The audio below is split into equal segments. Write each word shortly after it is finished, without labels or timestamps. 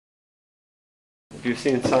if you've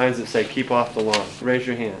seen signs that say keep off the lawn, raise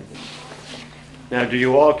your hand. Now, do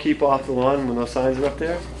you all keep off the lawn when those signs are up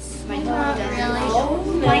there? My dog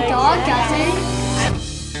doesn't. My dog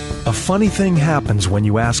doesn't. A funny thing happens when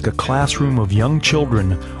you ask a classroom of young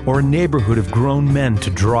children or a neighborhood of grown men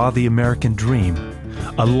to draw the American dream.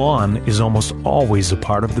 A lawn is almost always a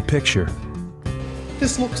part of the picture.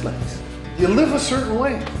 This looks nice. You live a certain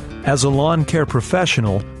way. As a lawn care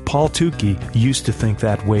professional, Paul Tukey used to think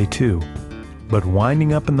that way too. But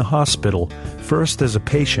winding up in the hospital, first as a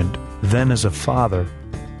patient, then as a father,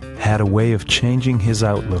 had a way of changing his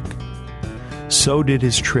outlook. So did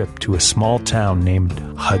his trip to a small town named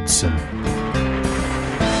Hudson.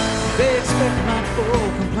 They expect my full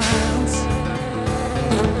compliance.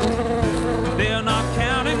 They're not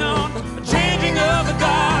counting on the changing of the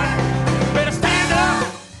guard. Better stand up.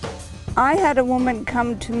 I had a woman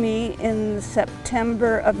come to me in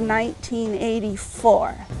September of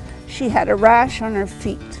 1984. She had a rash on her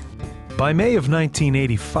feet. By May of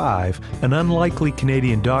 1985, an unlikely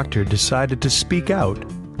Canadian doctor decided to speak out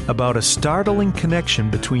about a startling connection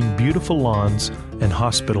between beautiful lawns and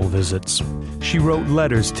hospital visits. She wrote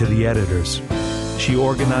letters to the editors. She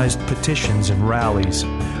organized petitions and rallies.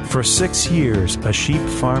 For 6 years, a sheep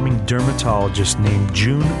farming dermatologist named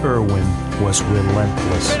June Irwin was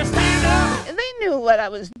relentless. They knew what I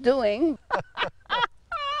was doing.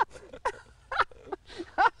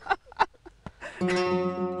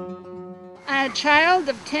 A child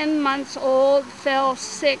of 10 months old fell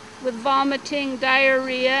sick with vomiting,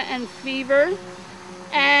 diarrhea, and fever,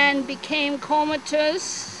 and became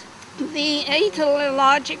comatose. The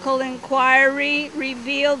etiological inquiry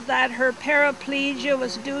revealed that her paraplegia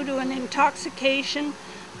was due to an intoxication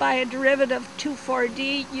by a derivative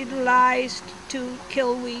 2,4-D utilized to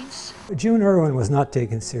kill weeds. June Irwin was not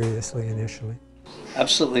taken seriously initially.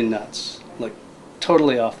 Absolutely nuts, like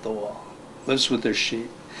totally off the wall. Lives with their sheep.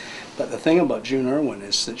 But the thing about June Irwin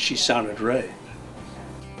is that she sounded right.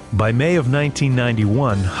 By May of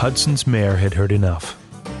 1991, Hudson's mayor had heard enough.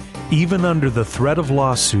 Even under the threat of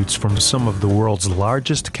lawsuits from some of the world's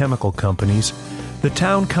largest chemical companies, the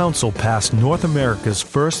town council passed North America's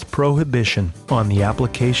first prohibition on the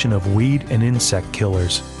application of weed and insect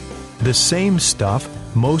killers. The same stuff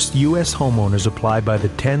most U.S. homeowners apply by the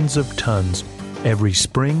tens of tons every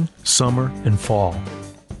spring, summer, and fall.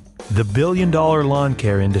 The billion-dollar lawn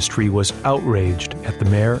care industry was outraged at the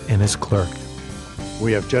mayor and his clerk.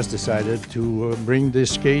 We have just decided to bring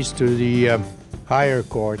this case to the higher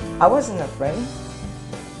court. I wasn't afraid.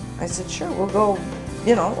 I said, sure, we'll go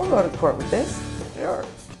to court with this. Sure.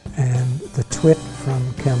 And the twit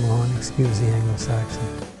from Camelon, excuse the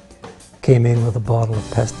Anglo-Saxon, came in with a bottle of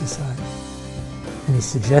pesticide. And he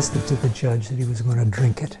suggested to the judge that he was going to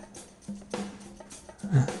drink it.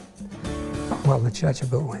 Well, the judge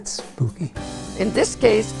about went spooky. In this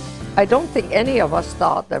case, I don't think any of us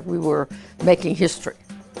thought that we were making history.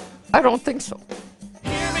 I don't think so.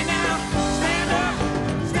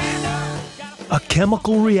 A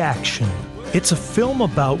chemical reaction. It's a film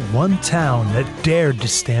about one town that dared to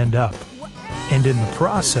stand up, and in the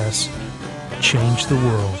process, change the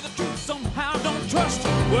world. Somehow don't trust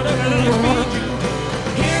whatever they feed you.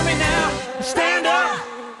 Hear me now, stand up.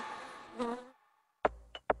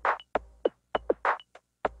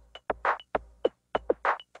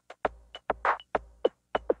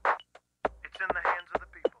 It's in the hands of the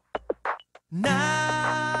people. Now